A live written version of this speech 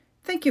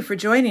Thank you for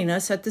joining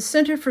us at the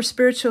Center for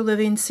Spiritual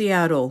Living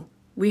Seattle.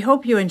 We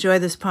hope you enjoy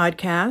this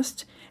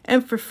podcast,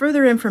 and for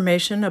further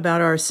information about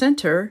our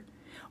center,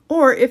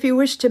 or if you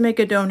wish to make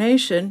a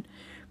donation,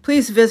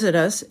 please visit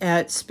us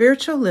at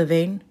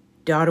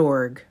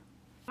spiritualliving.org.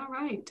 All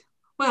right.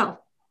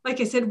 Well, like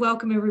I said,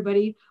 welcome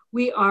everybody.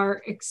 We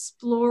are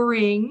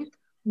exploring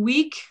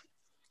week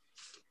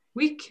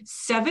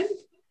 7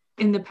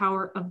 in The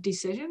Power of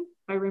Decision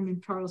by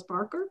Raymond Charles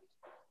Barker.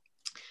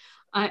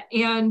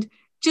 And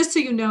just so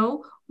you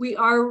know, we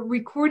are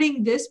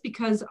recording this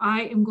because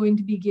I am going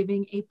to be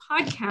giving a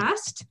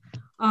podcast,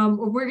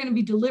 or we're going to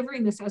be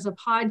delivering this as a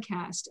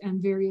podcast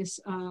and various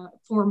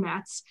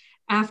formats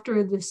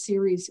after this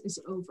series is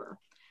over.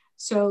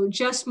 So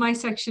just my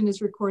section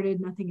is recorded,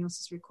 nothing else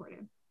is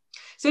recorded.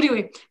 So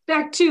anyway,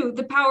 back to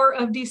The Power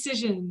of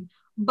Decision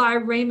by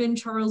Raymond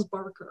Charles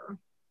Barker,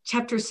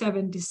 Chapter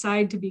 7,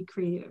 Decide to be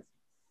Creative.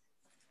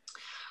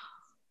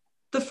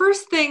 The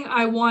first thing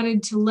I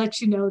wanted to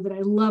let you know that I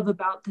love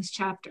about this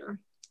chapter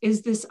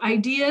is this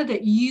idea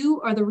that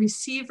you are the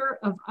receiver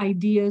of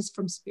ideas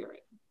from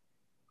Spirit.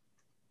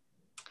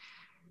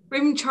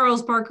 Raymond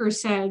Charles Barker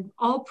said,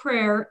 all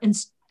prayer and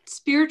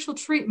spiritual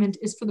treatment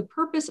is for the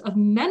purpose of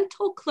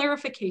mental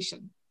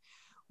clarification,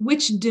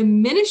 which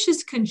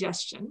diminishes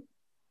congestion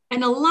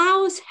and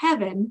allows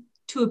heaven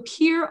to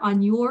appear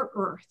on your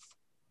earth.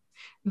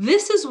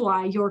 This is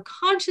why your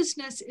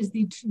consciousness is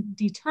the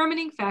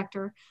determining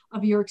factor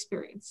of your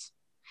experience.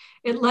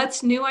 It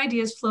lets new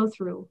ideas flow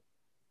through,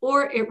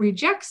 or it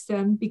rejects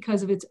them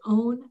because of its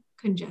own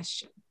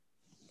congestion.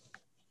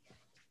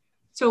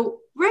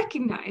 So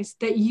recognize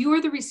that you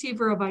are the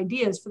receiver of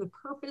ideas for the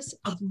purpose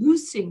of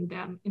loosing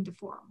them into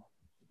form.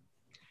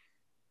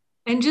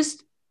 And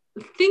just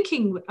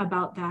thinking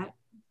about that,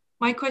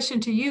 my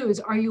question to you is,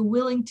 are you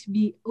willing to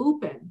be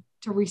open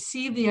to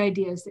receive the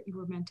ideas that you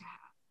were meant to have?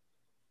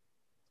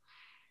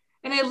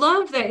 And I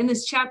love that in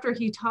this chapter,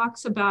 he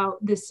talks about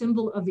the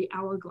symbol of the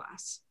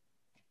hourglass.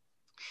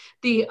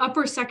 The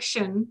upper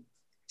section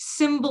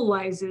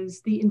symbolizes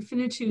the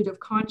infinitude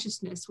of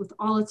consciousness with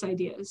all its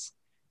ideas.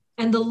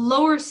 And the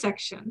lower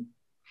section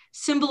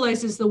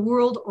symbolizes the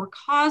world or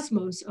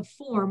cosmos of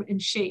form and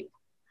shape,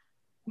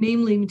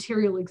 namely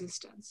material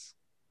existence.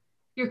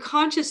 Your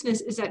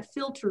consciousness is that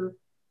filter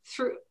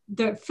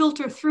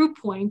through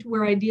point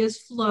where ideas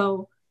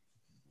flow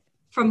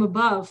from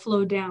above,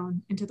 flow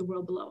down into the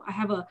world below. I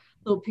have a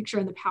little picture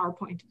in the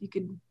PowerPoint. You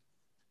can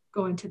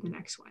go into the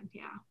next one.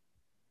 Yeah.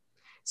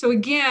 So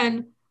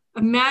again,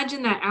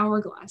 imagine that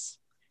hourglass.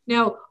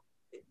 Now,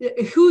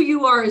 who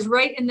you are is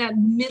right in that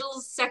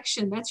middle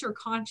section. That's your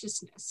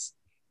consciousness.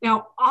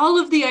 Now, all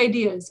of the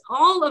ideas,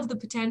 all of the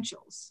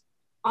potentials,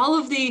 all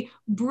of the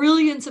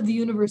brilliance of the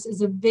universe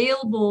is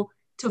available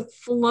to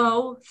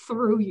flow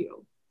through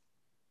you.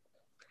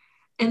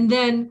 And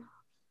then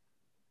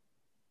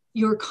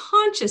your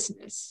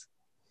consciousness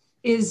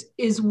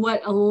is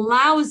what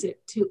allows it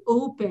to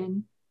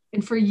open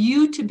and for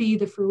you to be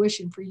the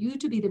fruition, for you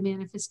to be the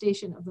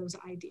manifestation of those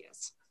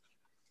ideas.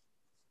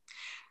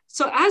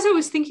 So as I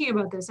was thinking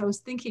about this, I was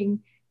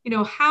thinking,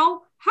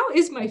 how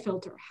is my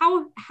filter?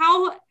 How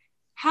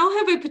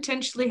have I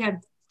potentially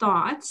had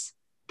thoughts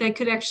that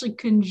could actually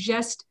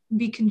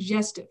be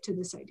congestive to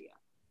this idea?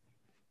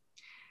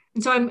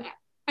 And so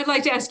I'd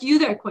like to ask you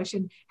that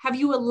question. Have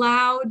you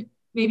allowed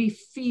maybe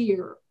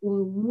fear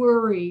or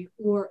worry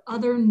or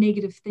other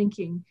negative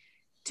thinking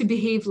to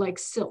behave like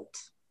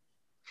silt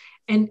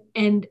and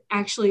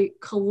actually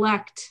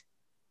collect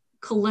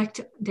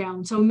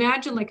down? So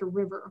imagine like a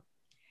river,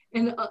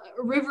 and a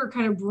river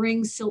kind of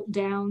brings silt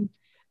down.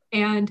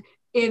 And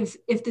if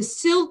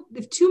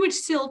too much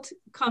silt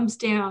comes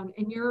down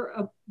and you're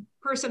a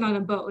person on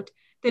a boat,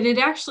 then it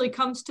actually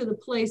comes to the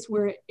place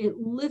where it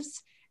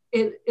lifts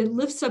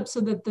up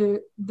so that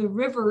the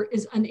river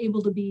is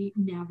unable to be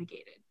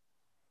navigated.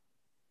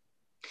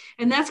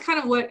 And that's kind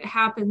of what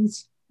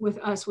happens with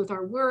us, with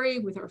our worry,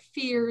 with our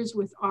fears,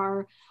 with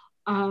our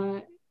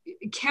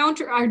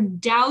our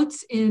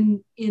doubts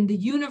in the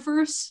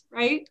universe,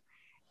 right?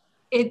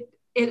 It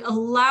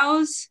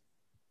allows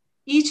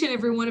each and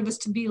every one of us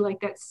to be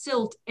like that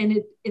silt,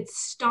 and it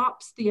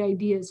stops the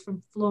ideas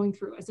from flowing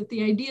through, as if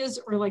the ideas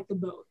are like the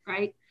boat,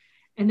 right?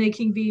 And they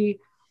can be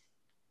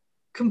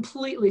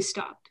completely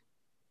stopped.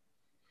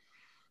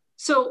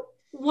 So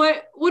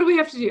what do we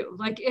have to do?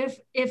 Like if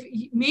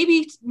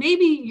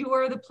maybe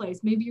you're the place,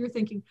 maybe you're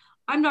thinking,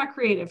 I'm not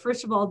creative.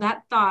 First of all,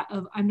 that thought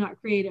of I'm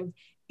not creative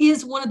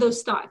is one of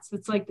those thoughts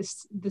that's like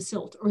the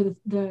silt, or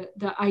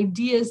the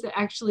ideas that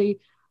actually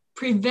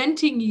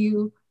preventing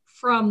you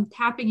from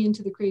tapping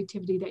into the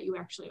creativity that you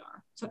actually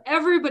are. So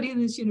everybody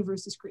in this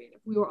universe is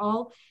creative. We were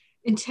all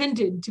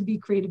intended to be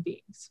creative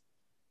beings.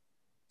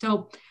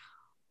 So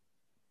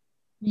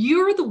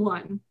you're the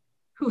one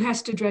who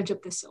has to dredge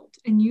up the silt,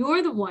 and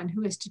you're the one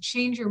who has to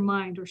change your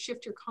mind or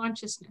shift your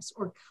consciousness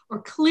or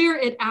clear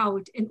it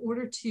out in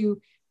order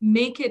to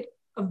make it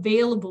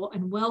available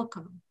and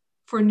welcome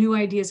for new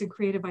ideas and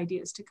creative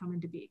ideas to come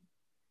into being.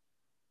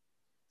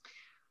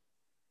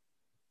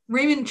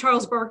 Raymond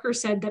Charles Barker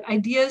said that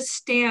ideas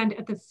stand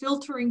at the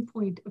filtering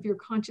point of your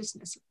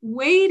consciousness,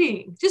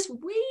 waiting, just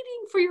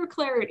waiting for your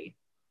clarity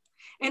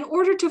in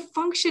order to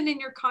function in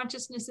your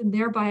consciousness and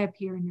thereby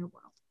appear in your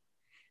world.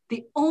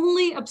 The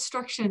only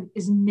obstruction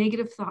is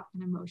negative thought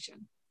and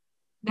emotion.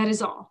 That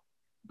is all.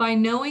 By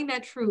knowing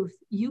that truth,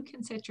 you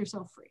can set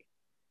yourself free.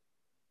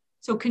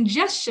 So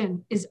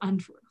congestion is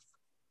untruth.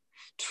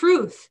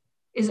 Truth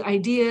is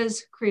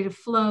ideas, creative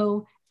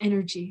flow,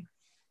 energy,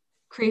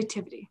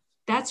 creativity.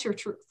 That's your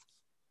truth.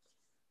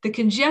 The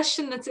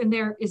congestion that's in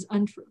there is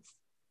untruth.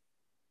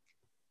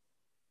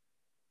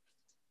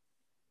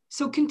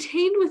 So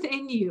contained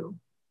within you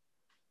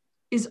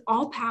is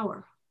all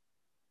power,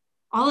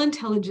 all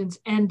intelligence,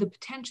 and the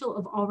potential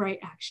of all right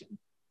action.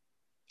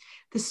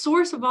 The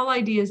source of all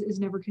ideas is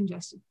never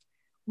congested.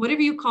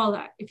 Whatever you call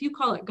that, if you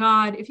call it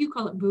God, if you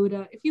call it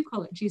Buddha, if you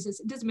call it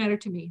Jesus, it doesn't matter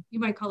to me. You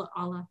might call it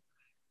Allah.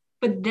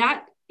 But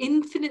that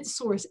infinite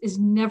source is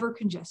never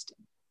congested.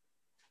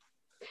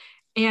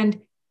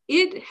 And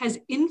it has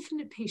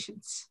infinite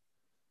patience.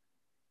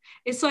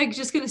 It's like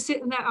just going to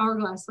sit in that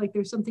hourglass, like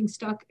there's something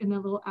stuck in that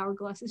little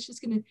hourglass. It's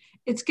going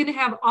to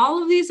have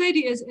all of these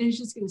ideas, and it's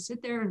just going to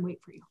sit there and wait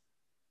for you.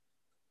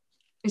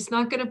 It's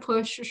not going to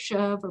push or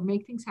shove or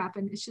make things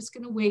happen. It's just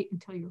going to wait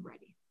until you're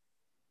ready.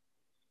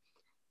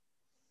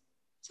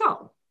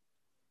 So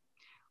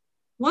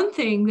one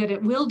thing that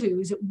it will do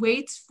is it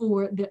waits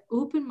for the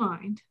open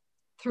mind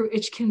through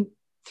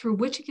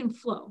which it can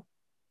flow.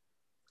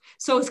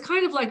 So it's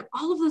kind of like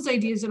all of those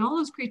ideas and all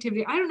those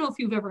creativity. I don't know if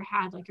you've ever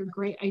had like a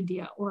great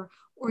idea or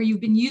you've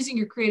been using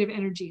your creative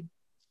energy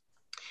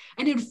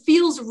and it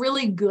feels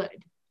really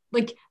good.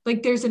 Like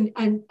there's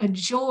a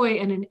joy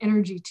and an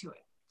energy to it.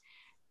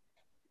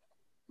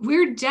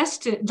 We're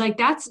destined, like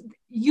that's,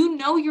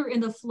 you're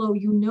in the flow,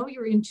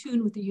 you're in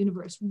tune with the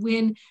universe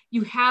when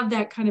you have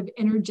that kind of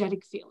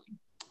energetic feeling.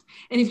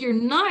 And if you're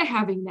not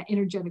having that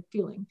energetic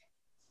feeling,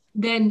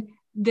 then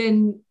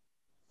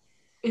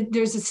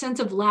there's a sense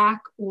of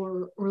lack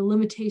or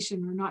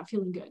limitation or not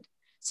feeling good.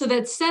 So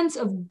that sense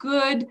of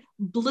good,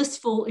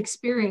 blissful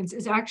experience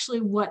is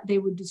actually what they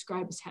would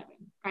describe as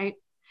heaven, right?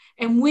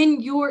 And when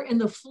you're in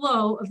the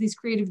flow of these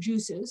creative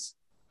juices,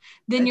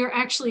 then you're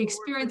actually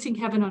experiencing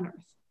heaven on earth.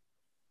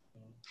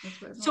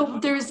 So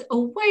there's a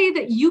way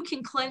that you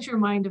can cleanse your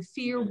mind of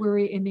fear,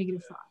 worry, and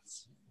negative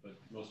thoughts. But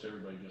most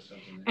everybody just has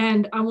an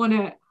And I want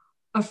to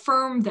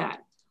affirm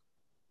that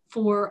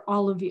for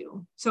all of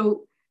you.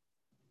 So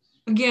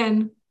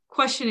again,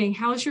 questioning,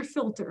 how's your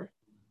filter?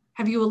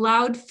 Have you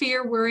allowed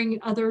fear, worrying,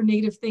 and other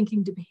negative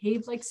thinking to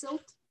behave like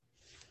silt?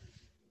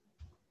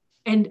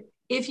 And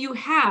if you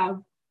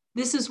have,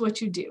 this is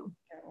what you do.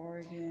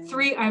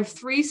 I have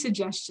 3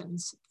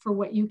 suggestions for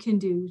what you can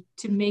do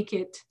to make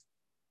it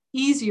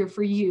easier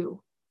for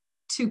you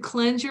to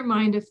cleanse your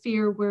mind of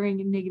fear,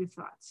 worrying, and negative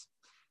thoughts.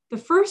 The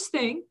first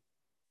thing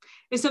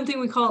is something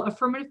we call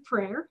affirmative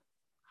prayer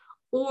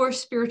or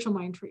spiritual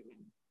mind treatment.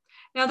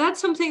 Now,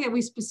 that's something that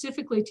we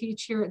specifically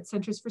teach here at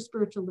Centers for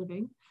Spiritual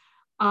Living.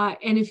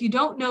 And if you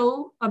don't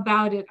know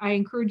about it, I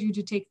encourage you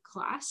to take a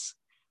class.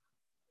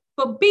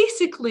 But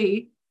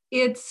basically,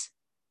 it's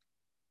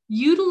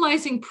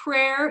utilizing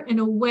prayer in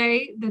a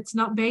way that's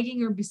not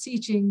begging or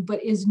beseeching,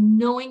 but is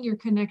knowing your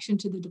connection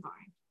to the divine.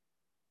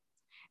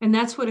 And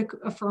that's what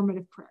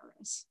affirmative prayer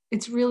is.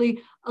 It's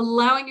really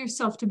allowing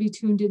yourself to be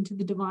tuned into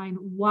the divine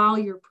while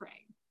you're praying.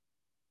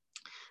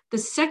 The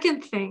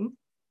second thing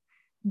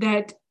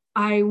that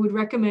I would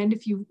recommend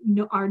if you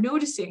are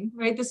noticing,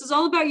 right? This is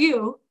all about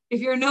you.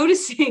 If you're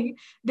noticing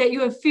that you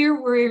have fear,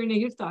 worry, or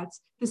negative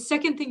thoughts, the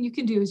second thing you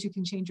can do is you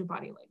can change your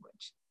body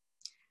language.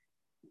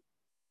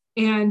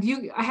 And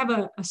I have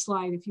a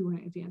slide if you want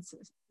to advance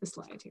the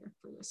slide here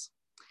for this.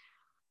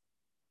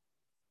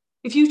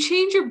 If you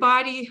change your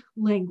body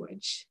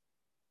language,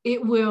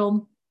 it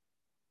will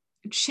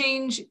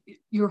change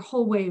your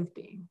whole way of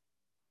being.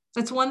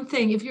 That's one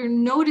thing. If you're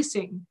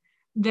noticing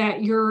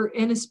that you're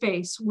in a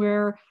space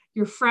where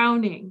you're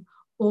frowning,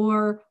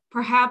 or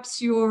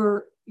perhaps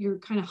you're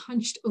kind of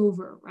hunched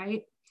over,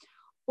 right?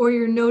 Or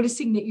you're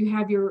noticing that you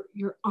have your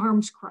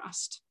arms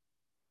crossed,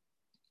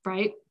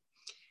 right?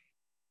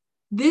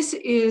 This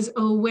is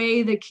a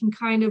way that can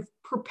kind of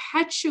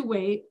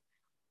perpetuate.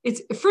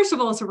 It's, first of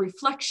all, it's a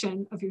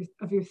reflection of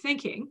your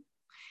thinking.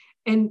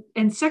 And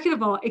second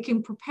of all, it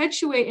can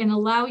perpetuate and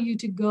allow you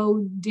to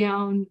go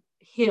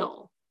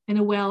downhill in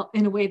a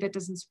way that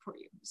doesn't support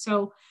you.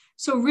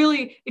 So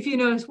really, if you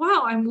notice,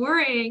 wow, I'm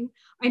worrying.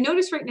 I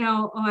notice right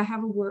now, I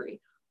have a worry.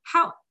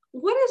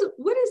 What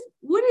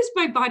is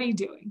my body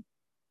doing?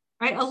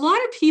 Right? A lot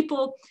of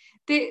people,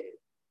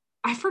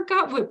 I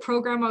forgot what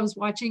program I was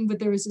watching, but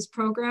there was this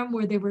program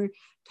where they were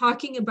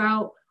talking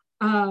about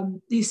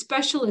these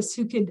specialists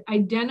who could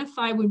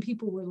identify when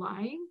people were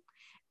lying.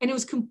 And it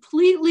was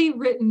completely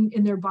written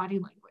in their body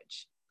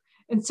language.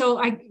 And so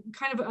I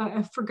kind of,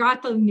 I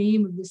forgot the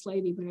name of this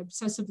lady, but I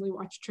obsessively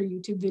watched her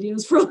YouTube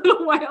videos for a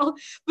little while.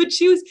 But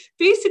she was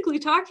basically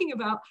talking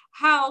about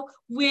how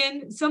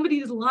when somebody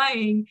is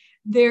lying,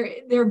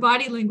 their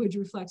body language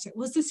reflects it.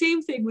 Well, it's the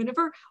same thing.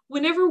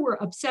 Whenever we're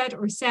upset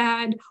or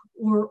sad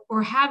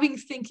or having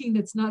thinking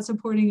that's not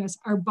supporting us,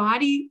 our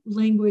body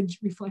language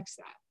reflects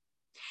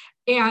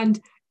that.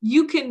 And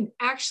you can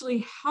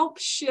actually help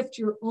shift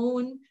your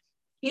own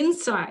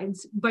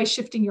insides by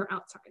shifting your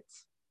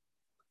outsides.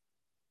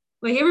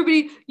 Like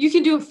everybody, you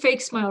can do a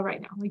fake smile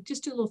right now. Like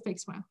just do a little fake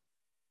smile,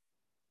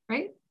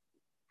 right?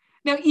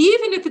 Now,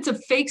 even if it's a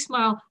fake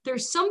smile,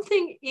 there's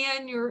something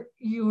in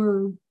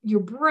your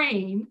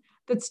brain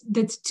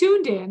that's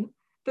tuned in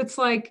that's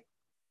like,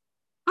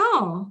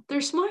 oh,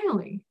 they're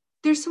smiling.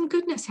 There's some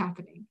goodness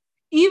happening.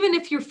 Even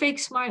if you're fake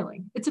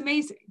smiling, it's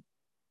amazing.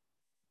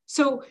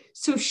 So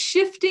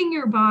shifting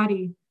your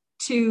body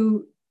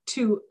to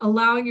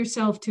allowing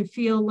yourself to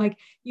feel like,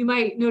 you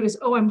might notice,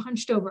 oh, I'm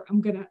hunched over. I'm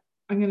gonna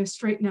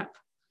straighten up.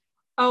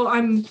 Oh,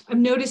 I'm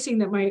noticing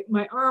that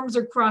my arms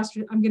are crossed.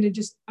 I'm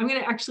gonna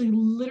actually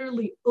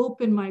literally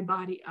open my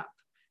body up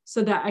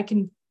so that I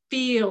can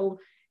feel,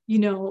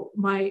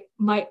 my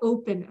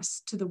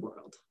openness to the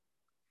world.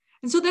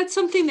 And so that's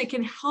something that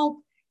can help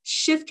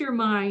shift your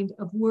mind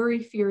of worry,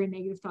 fear, and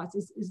negative thoughts,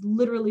 is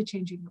literally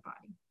changing your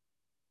body.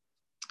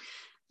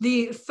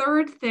 The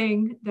third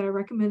thing that I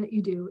recommend that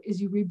you do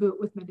is you reboot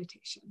with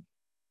meditation.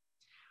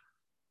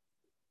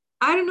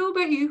 I don't know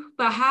about you,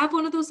 but I have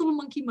one of those little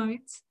monkey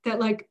minds that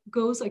like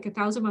goes like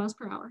 1,000 miles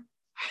per hour.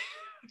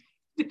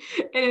 And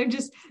I'm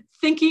just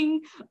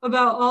thinking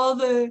about all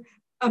the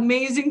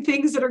amazing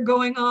things that are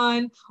going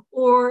on,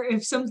 or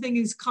if something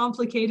is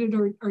complicated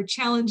or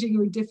challenging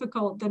or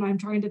difficult, then I'm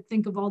trying to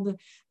think of all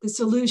the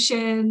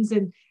solutions,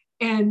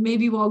 and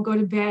maybe we'll go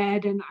to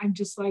bed and I'm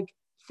just like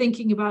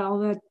thinking about all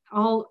that.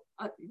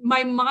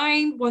 My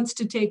mind wants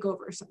to take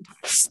over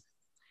sometimes.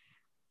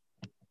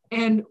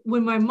 And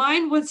when my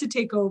mind wants to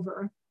take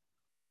over,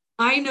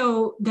 I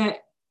know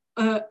that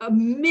a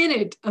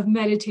minute of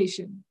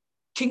meditation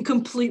can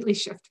completely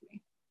shift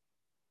me.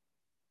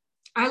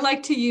 I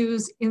like to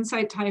use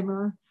Insight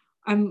Timer.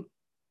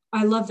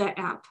 I love that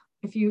app.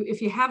 If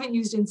you haven't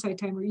used Insight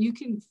Timer, you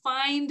can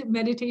find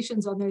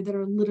meditations on there that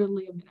are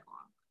literally a minute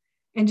long,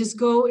 and just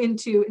go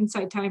into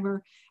Insight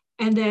Timer,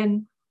 and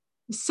then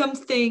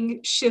something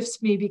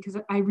shifts me because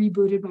I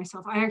rebooted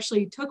myself. I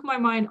actually took my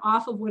mind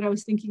off of what I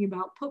was thinking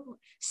about,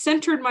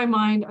 centered my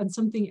mind on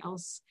something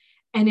else,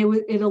 and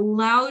it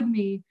allowed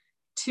me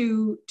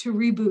to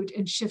reboot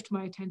and shift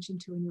my attention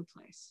to a new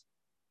place.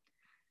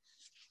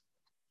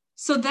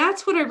 So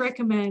that's what I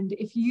recommend.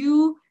 If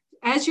you,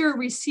 as you're a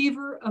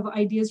receiver of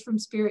ideas from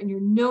Spirit, and you're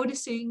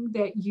noticing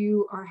that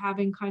you are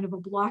having kind of a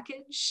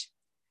blockage,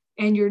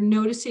 and you're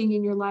noticing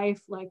in your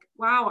life, like,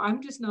 wow,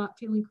 I'm just not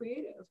feeling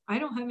creative. I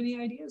don't have any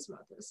ideas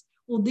about this.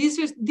 Well, these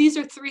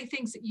are 3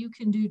 things that you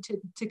can do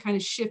to kind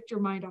of shift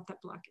your mind off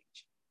that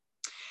blockage.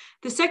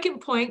 The second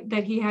point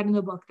that he had in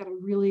the book that I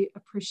really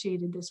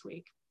appreciated this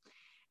week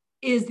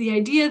is the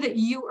idea that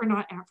you are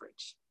not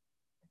average.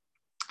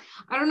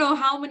 I don't know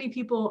how many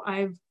people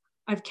I've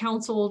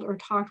counseled or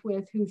talked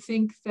with who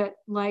think that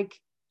like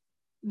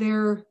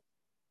they're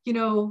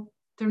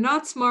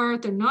not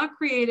smart, they're not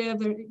creative,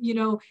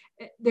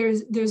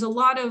 there's a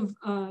lot of,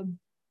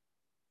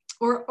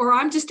 or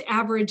I'm just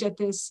average at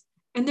this.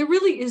 And there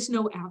really is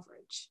no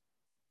average.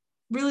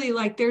 Really,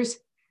 like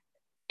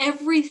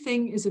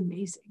everything is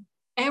amazing.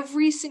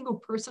 Every single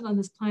person on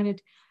this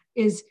planet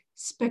is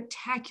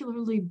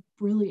spectacularly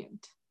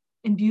brilliant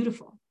and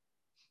beautiful.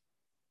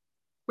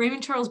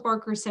 Raymond Charles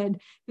Barker said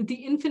that the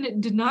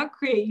infinite did not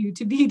create you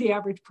to be the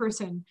average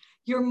person.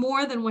 You're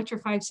more than what your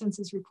 5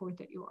 senses report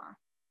that you are.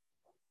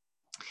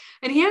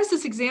 And he has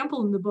this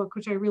example in the book,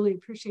 which I really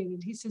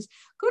appreciated. He says,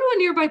 go to a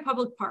nearby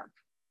public park.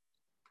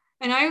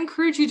 And I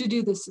encourage you to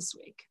do this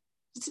week.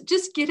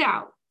 Just get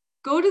out,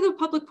 go to the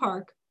public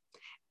park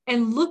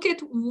and look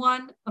at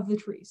one of the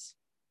trees.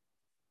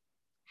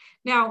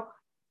 Now,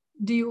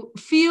 do you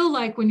feel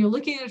like when you're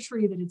looking at a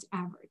tree that it's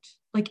average?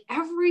 Like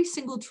every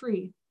single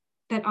tree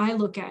that I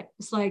look at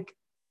is like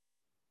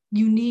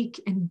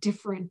unique and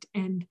different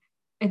and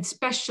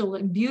special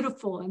and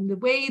beautiful. And the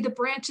way the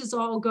branches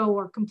all go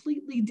are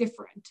completely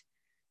different.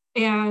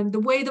 And the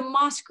way the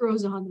moss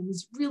grows on them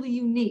is really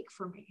unique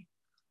for me.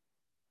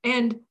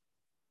 And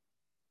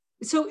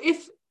so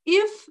if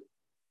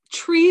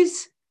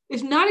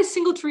not a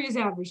single tree is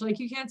average, like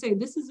you can't say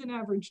this is an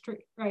average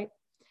tree, right?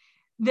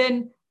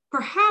 Then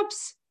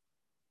perhaps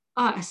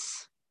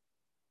us,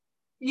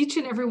 each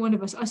and every one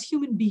of us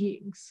human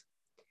beings,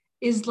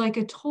 is like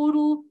a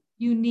total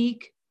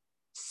unique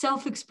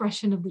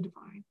self-expression of the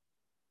divine.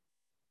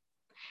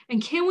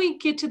 And can we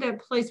get to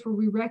that place where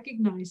we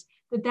recognize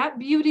that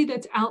beauty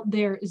that's out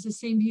there is the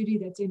same beauty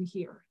that's in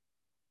here,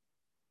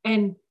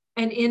 and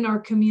in our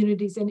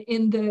communities, and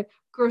in the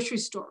grocery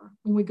store,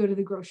 when we go to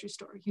the grocery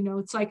store?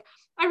 It's like,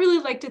 I really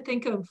like to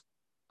think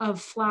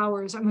of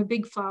flowers. I'm a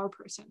big flower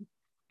person.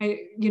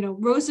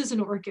 Roses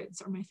and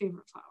orchids are my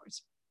favorite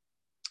flowers.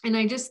 And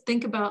I just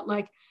think about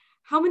like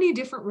how many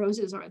different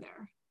roses are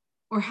there?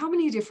 Or how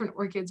many different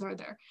orchids are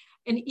there?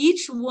 And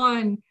each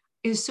one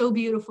is so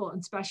beautiful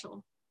and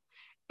special.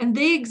 And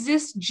they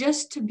exist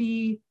just to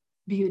be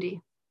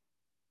beauty.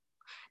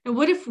 Now,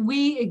 what if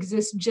we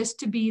exist just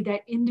to be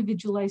that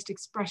individualized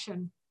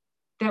expression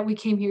that we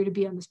came here to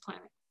be on this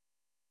planet?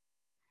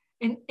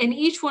 And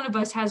each one of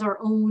us has our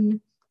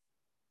own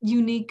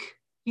unique,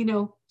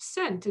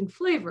 scent and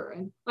flavor.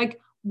 And like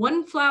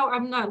one flower,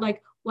 I'm not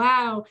like,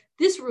 wow,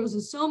 this rose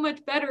is so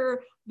much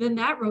better than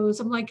that rose.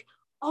 I'm like,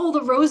 all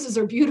the roses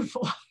are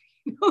beautiful.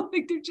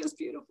 Like they're just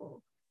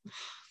beautiful.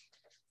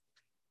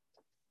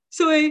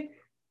 So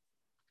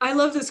I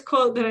love this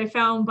quote that I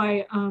found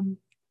by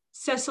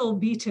Cecil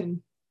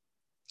Beaton.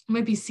 It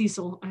might be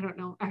Cecil. I don't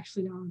know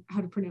actually know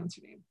how to pronounce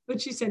her name.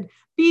 But she said,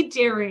 be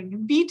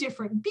daring, be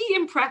different, be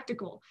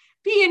impractical,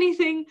 be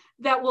anything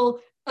that will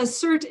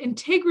assert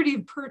integrity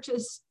of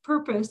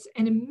purpose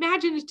and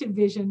imaginative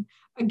vision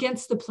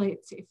against the play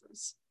it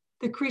safers,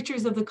 the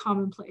creatures of the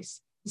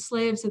commonplace, the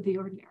slaves of the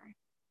ordinary.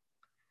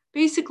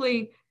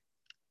 Basically,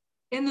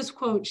 in this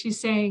quote, she's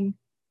saying,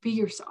 be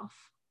yourself.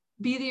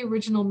 Be the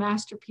original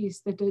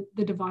masterpiece that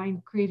the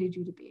divine created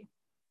you to be.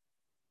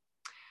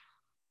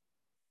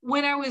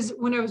 When I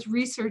was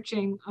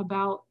researching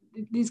about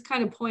these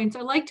kind of points,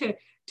 I like to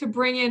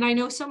bring in, I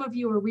know some of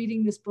you are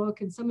reading this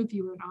book and some of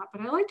you are not,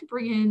 but I like to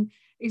bring in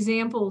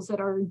examples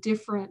that are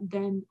different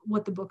than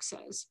what the book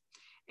says.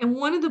 And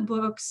one of the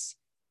books,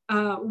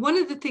 one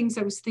of the things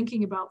I was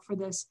thinking about for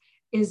this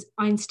is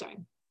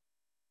Einstein.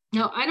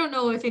 Now, I don't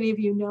know if any of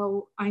you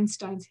know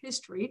Einstein's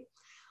history,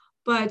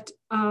 but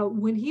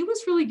when he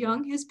was really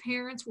young, his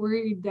parents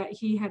worried that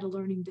he had a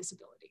learning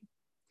disability.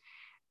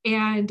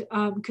 And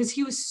because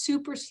he was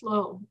super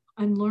slow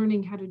on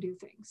learning how to do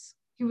things.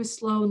 He was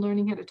slow in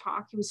learning how to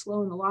talk. He was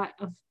slow in a lot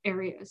of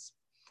areas.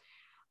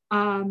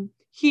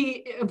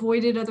 He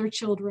avoided other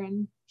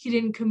children. He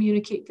didn't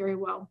communicate very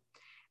well.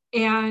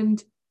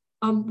 And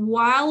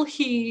when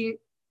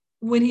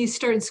he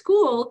started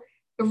school,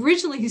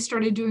 originally he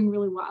started doing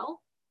really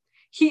well.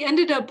 He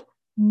ended up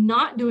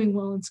not doing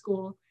well in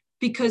school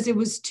because it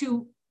was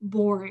too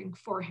boring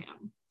for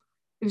him.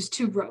 It was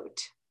too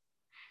rote.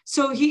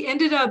 So he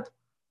ended up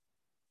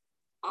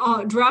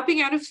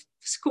dropping out of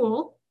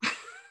school.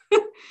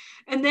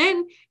 And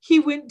then he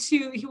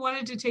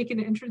wanted to take an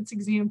entrance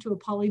exam to a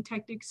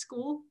polytechnic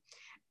school,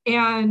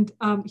 and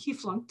he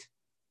flunked.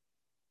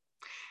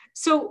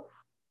 So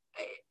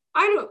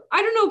I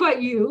don't know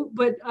about you,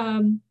 but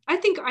I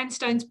think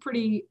Einstein's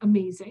pretty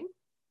amazing.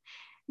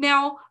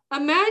 Now,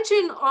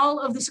 imagine all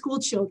of the school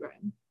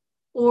children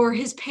or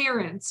his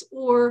parents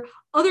or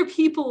other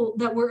people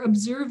that were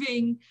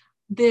observing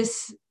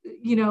this,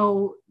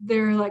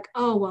 they're like,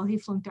 oh, well, he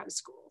flunked out of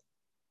school.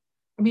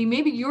 I mean,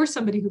 maybe you're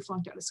somebody who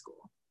flunked out of school.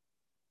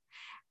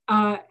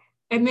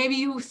 And maybe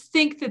you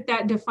think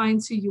that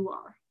defines who you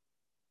are.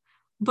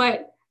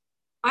 But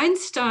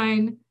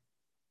Einstein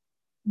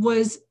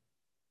was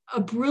a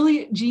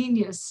brilliant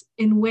genius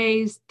in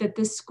ways that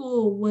the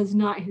school was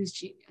not his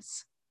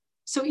genius.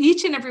 So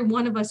each and every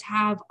one of us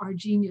have our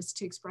genius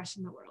to express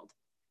in the world.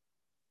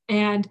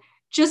 And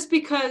just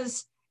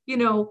because,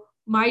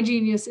 my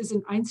genius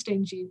isn't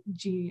Einstein's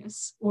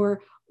genius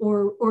or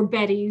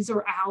Betty's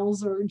or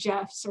Al's or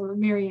Jeff's or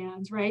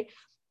Marianne's, right?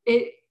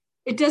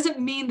 It doesn't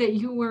mean that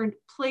you weren't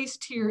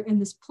placed here in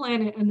this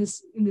planet and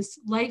in this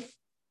life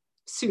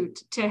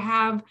suit to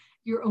have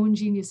your own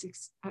genius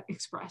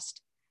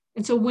expressed.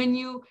 And so when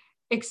you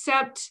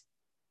accept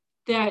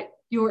that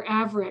you're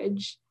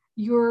average,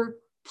 you're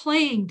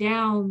playing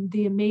down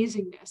the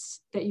amazingness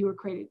that you were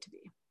created to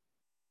be.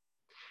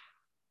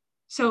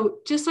 So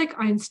just like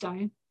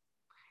Einstein,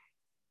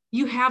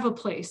 you have a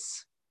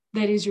place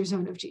that is your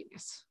zone of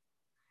genius.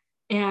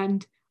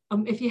 And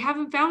if you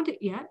haven't found it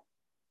yet,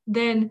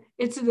 then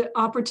it's the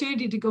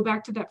opportunity to go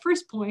back to that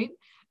first point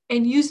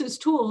and use those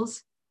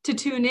tools to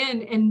tune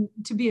in and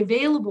to be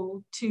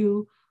available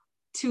to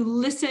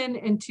listen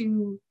and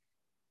to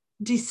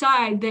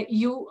decide that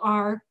you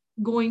are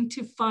going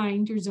to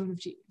find your zone of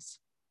genius,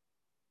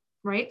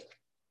 right?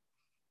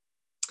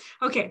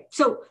 Okay,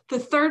 so the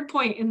third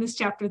point in this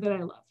chapter that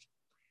I love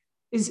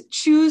is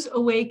choose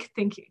awake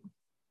thinking.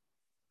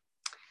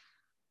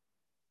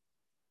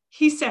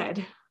 He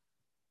said,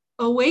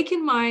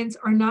 awakened minds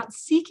are not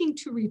seeking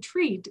to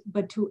retreat,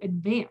 but to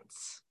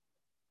advance.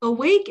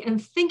 Awake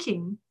and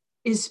thinking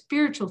is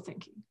spiritual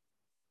thinking.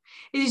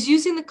 It is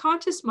using the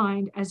conscious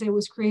mind as it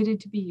was created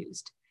to be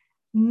used,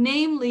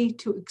 namely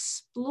to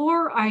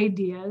explore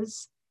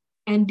ideas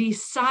and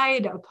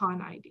decide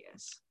upon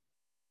ideas,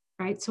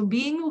 right? So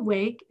being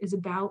awake is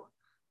about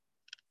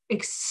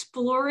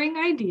exploring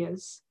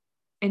ideas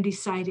and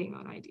deciding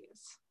on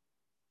ideas.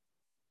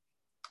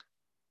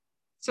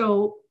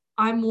 So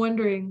I'm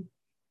wondering,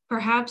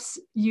 perhaps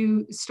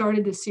you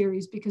started this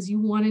series because you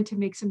wanted to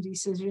make some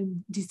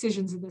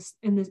decisions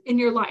in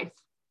your life.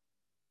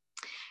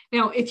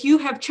 Now, if you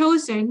have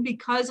chosen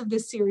because of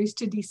this series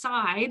to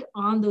decide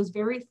on those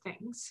very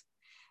things,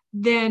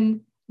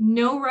 then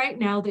know right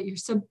now that your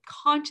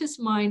subconscious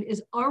mind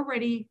is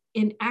already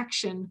in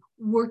action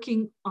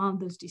working on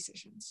those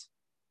decisions.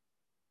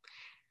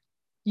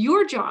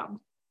 Your job,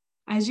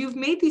 as you've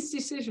made these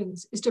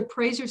decisions, is to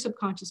praise your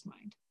subconscious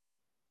mind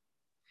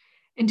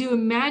and to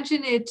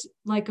imagine it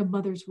like a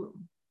mother's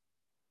womb.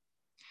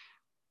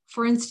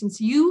 For instance,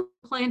 you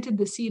planted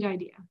the seed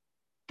idea,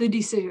 the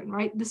decision,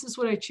 right? This is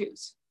what I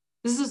choose.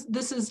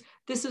 This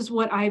is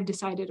what I've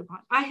decided upon.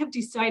 I have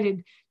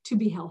decided to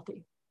be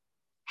healthy,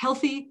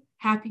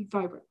 happy,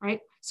 vibrant, right?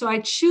 So I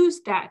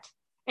choose that,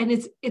 and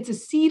it's a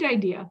seed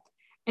idea.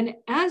 And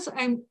as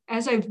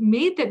I've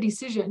made that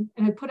decision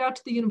and I put out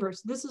to the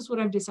universe, this is what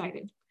I've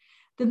decided,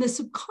 then the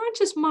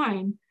subconscious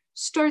mind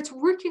starts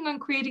working on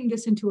creating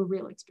this into a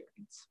real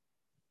experience.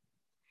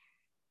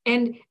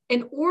 And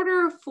in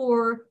order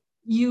for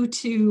you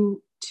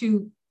to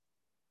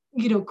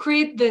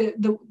create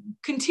the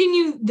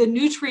continue the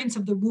nutrients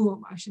of the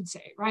womb, I should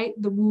say, right?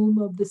 The womb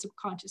of the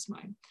subconscious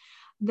mind,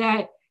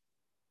 that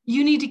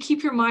you need to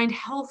keep your mind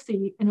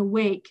healthy and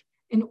awake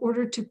in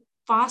order to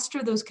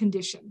foster those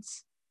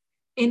conditions,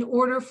 in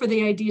order for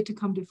the idea to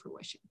come to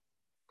fruition.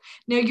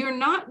 Now, you're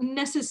not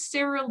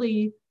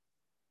necessarily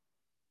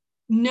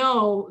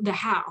know the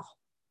how,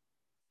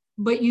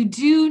 but you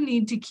do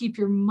need to keep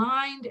your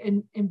mind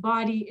and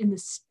body in the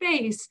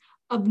space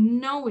of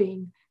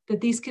knowing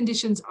that these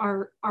conditions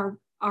are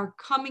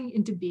coming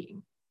into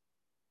being.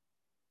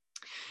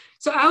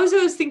 So as I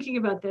was thinking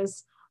about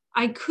this,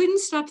 I couldn't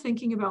stop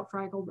thinking about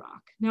Fraggle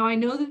Rock. Now I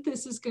know that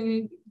this is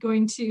going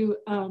to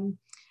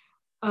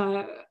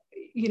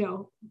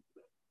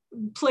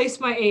place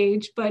my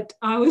age, but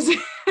I was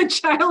a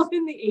child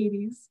in the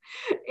 80s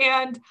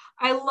and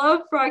I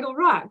love Fraggle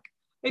Rock.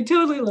 I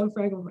totally love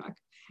Fraggle Rock.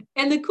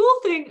 And the cool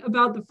thing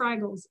about the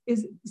Fraggles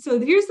is, so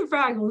here's the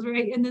Fraggles,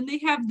 right? And then they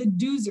have the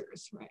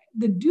Doozers, right?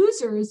 The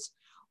Doozers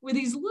were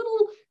these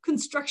little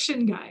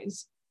construction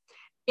guys.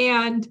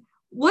 And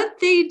what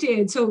they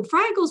did, so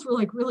Fraggles were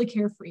like really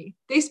carefree.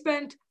 They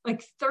spent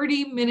like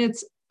 30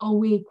 minutes a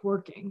week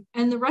working.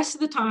 And the rest of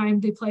the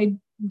time they played,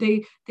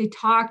 they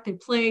talked, they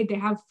played, they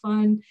have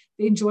fun,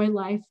 they enjoy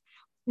life.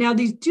 Now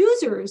these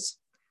Doozers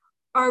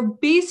are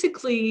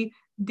basically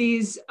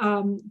these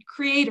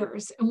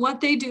creators. And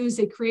what they do is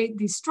they create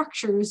these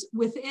structures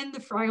within the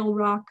Fraggle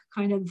Rock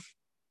kind of,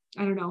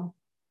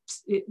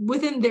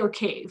 within their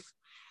cave.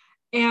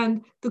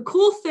 And the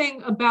cool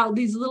thing about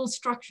these little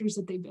structures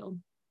that they build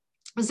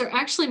is they're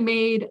actually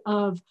made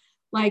of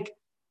like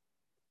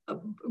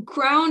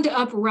ground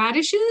up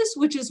radishes,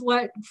 which is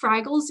what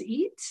Fraggles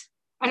eat.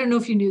 I don't know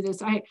if you knew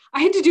this. I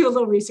had to do a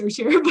little research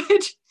here,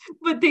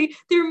 but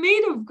they're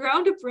made of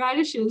ground up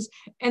radishes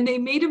and they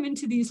made them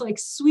into these like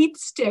sweet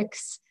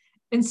sticks.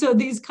 And so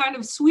these kind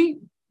of sweet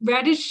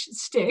radish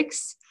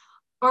sticks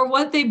are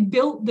what they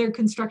built their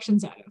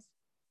constructions out of.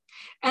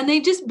 And they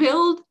just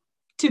build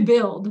to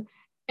build,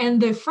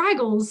 and the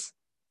Fraggles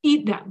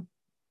eat them.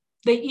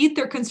 They eat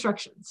their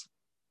constructions.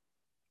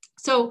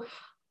 So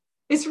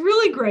it's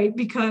really great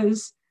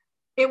because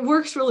it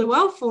works really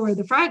well for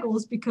the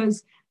Fraggles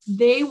because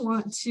they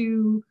want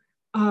to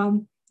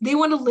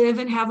live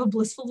and have a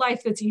blissful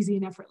life that's easy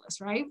and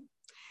effortless, right?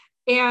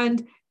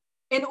 And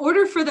in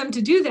order for them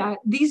to do that,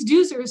 these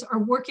Doozers are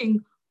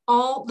working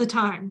all the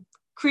time,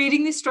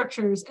 creating these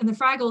structures, and the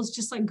Fraggles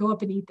just like go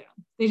up and eat them.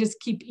 They just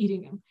keep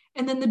eating them.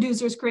 And then the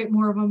Doozers create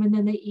more of them, and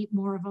then they eat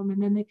more of them.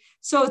 And then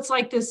so it's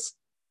like this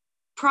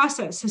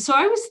process. So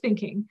I was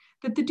thinking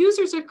that the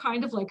Doozers are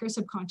kind of like our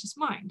subconscious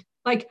mind.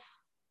 Like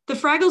the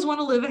Fraggles want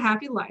to live a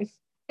happy life,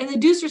 and the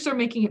Doozers are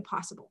making it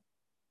possible.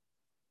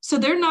 So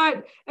they're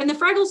not, and the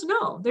Fraggles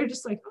know, they're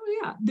just like, oh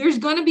yeah, there's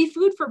going to be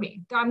food for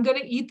me. I'm going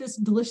to eat this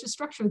delicious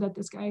structure that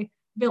this guy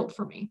built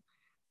for me.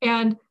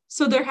 And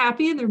so they're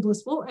happy and they're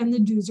blissful, and the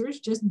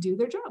Doozers just do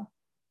their job.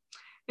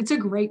 It's a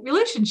great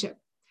relationship.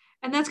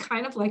 And that's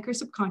kind of like our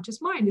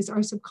subconscious mind. Is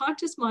our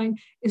subconscious mind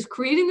is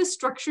creating the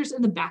structures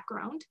in the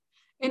background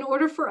in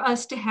order for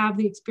us to have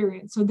the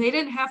experience. So they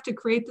didn't have to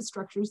create the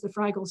structures, the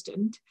Fraggles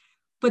didn't,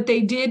 but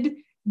they did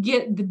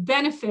get the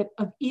benefit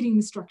of eating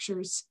the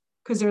structures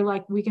because they're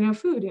like, we can have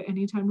food at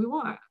any time we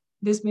want.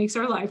 This makes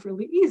our life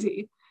really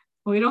easy.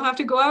 We don't have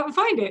to go out and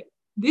find it.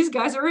 These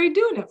guys are already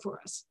doing it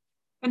for us.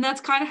 And that's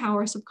kind of how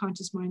our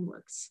subconscious mind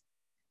works.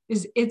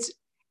 Is it's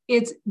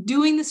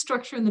doing the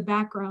structure in the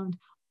background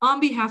on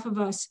behalf of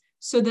us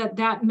so that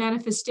that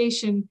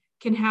manifestation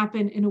can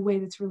happen in a way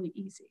that's really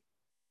easy.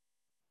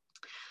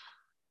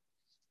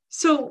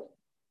 So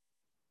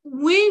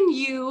when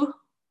you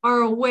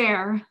are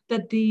aware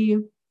that the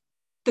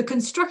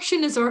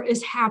construction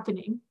is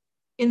happening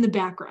in the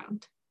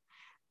background,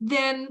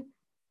 then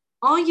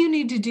all you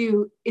need to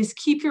do is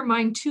keep your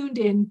mind tuned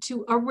in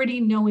to already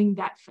knowing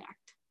that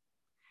fact.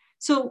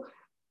 So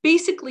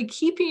basically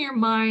keeping your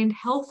mind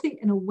healthy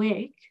and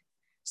awake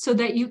so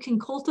that you can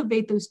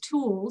cultivate those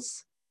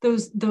tools,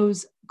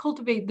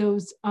 cultivate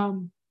those, I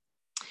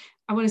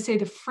want to say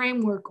the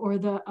framework or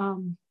the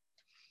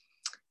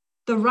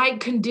right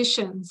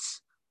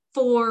conditions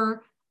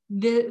for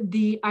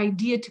the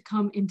idea to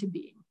come into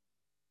being.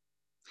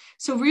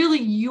 So really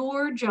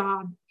your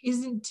job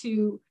isn't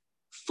to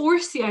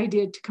force the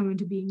idea to come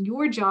into being.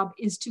 Your job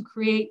is to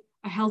create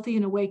a healthy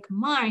and awake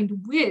mind,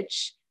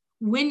 which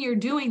when you're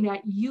doing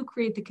that, you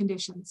create the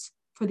conditions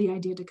for the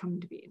idea to come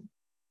into being.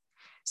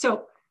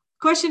 So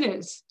question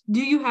is, do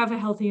you have a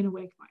healthy and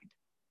awake mind?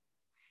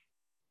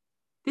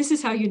 This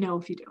is how you know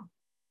if you do.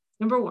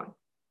 Number one,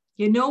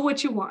 you know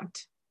what you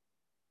want.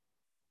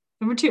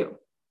 Number two,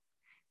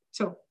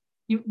 so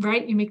you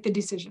make the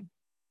decision.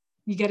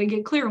 You got to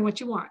get clear on what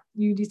you want.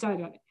 You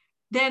decide on it.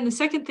 Then the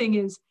second thing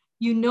is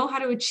you know how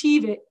to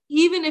achieve it,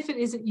 even if it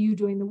isn't you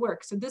doing the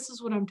work. So this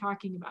is what I'm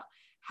talking about.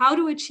 How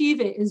to achieve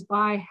it is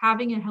by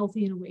having a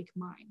healthy and awake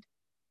mind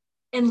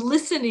and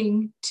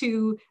listening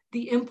to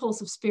the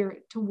impulse of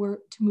spirit to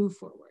work, to move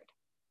forward,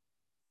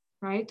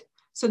 right?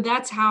 So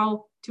that's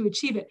how to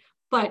achieve it.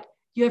 But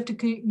you have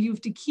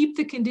to keep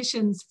the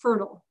conditions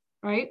fertile,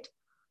 right?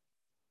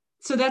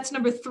 So that's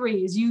number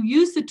three, is you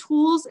use the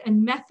tools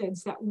and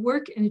methods that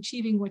work in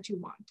achieving what you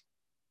want.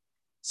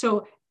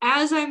 So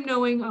as I'm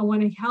knowing I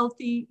want a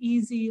healthy,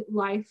 easy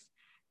life,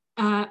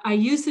 I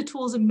use the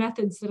tools and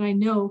methods that I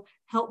know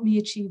help me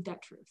achieve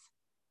that truth.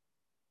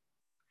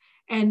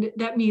 And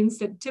that means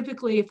that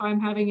typically if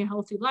I'm having a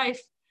healthy life,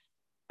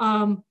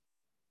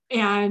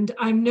 and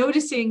I'm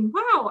noticing,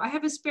 wow, I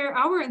have a spare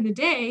hour in the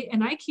day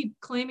and I keep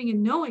claiming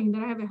and knowing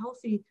that I have a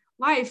healthy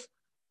life,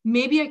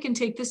 maybe I can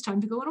take this time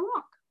to go on a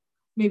walk.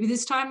 Maybe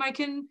this time I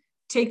can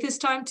take this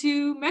time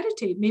to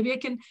meditate. Maybe I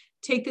can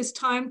take this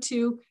time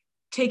to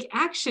take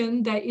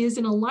action that is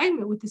in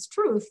alignment with this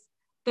truth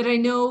that I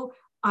know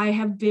I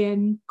have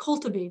been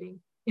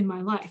cultivating in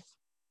my life.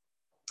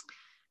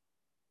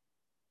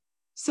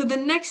 So the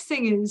next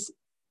thing is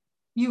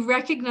you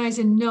recognize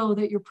and know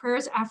that your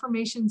prayers,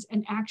 affirmations,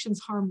 and actions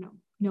harm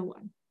no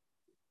one.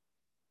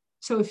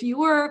 So if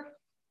you are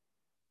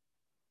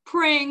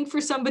praying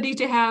for somebody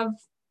to have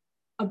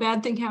a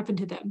bad thing happen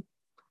to them,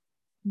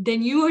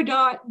 then you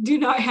do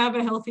not have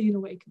a healthy and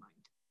awake mind.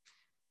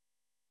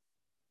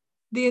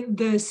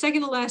 The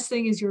second to last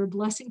thing is you're a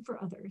blessing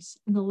for others.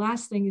 And the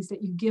last thing is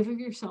that you give of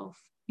yourself.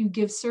 You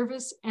give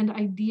service and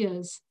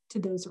ideas to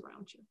those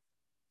around you.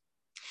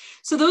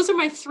 So those are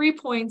my 3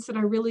 points that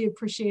I really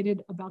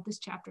appreciated about this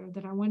chapter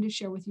that I wanted to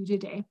share with you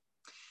today.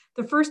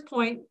 The first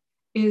point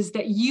is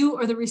that you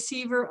are the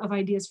receiver of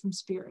ideas from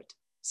spirit.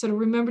 So to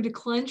remember to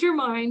cleanse your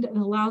mind and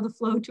allow the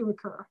flow to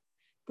occur.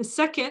 The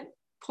second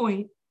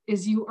point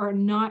is you are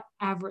not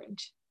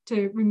average.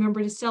 To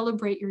remember to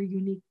celebrate your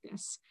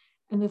uniqueness.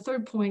 And the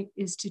third point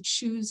is to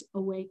choose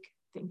awake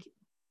thinking.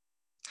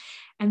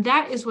 And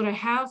that is what I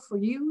have for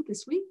you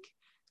this week.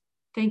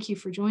 Thank you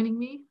for joining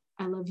me.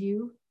 I love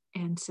you,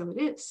 and so it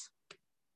is.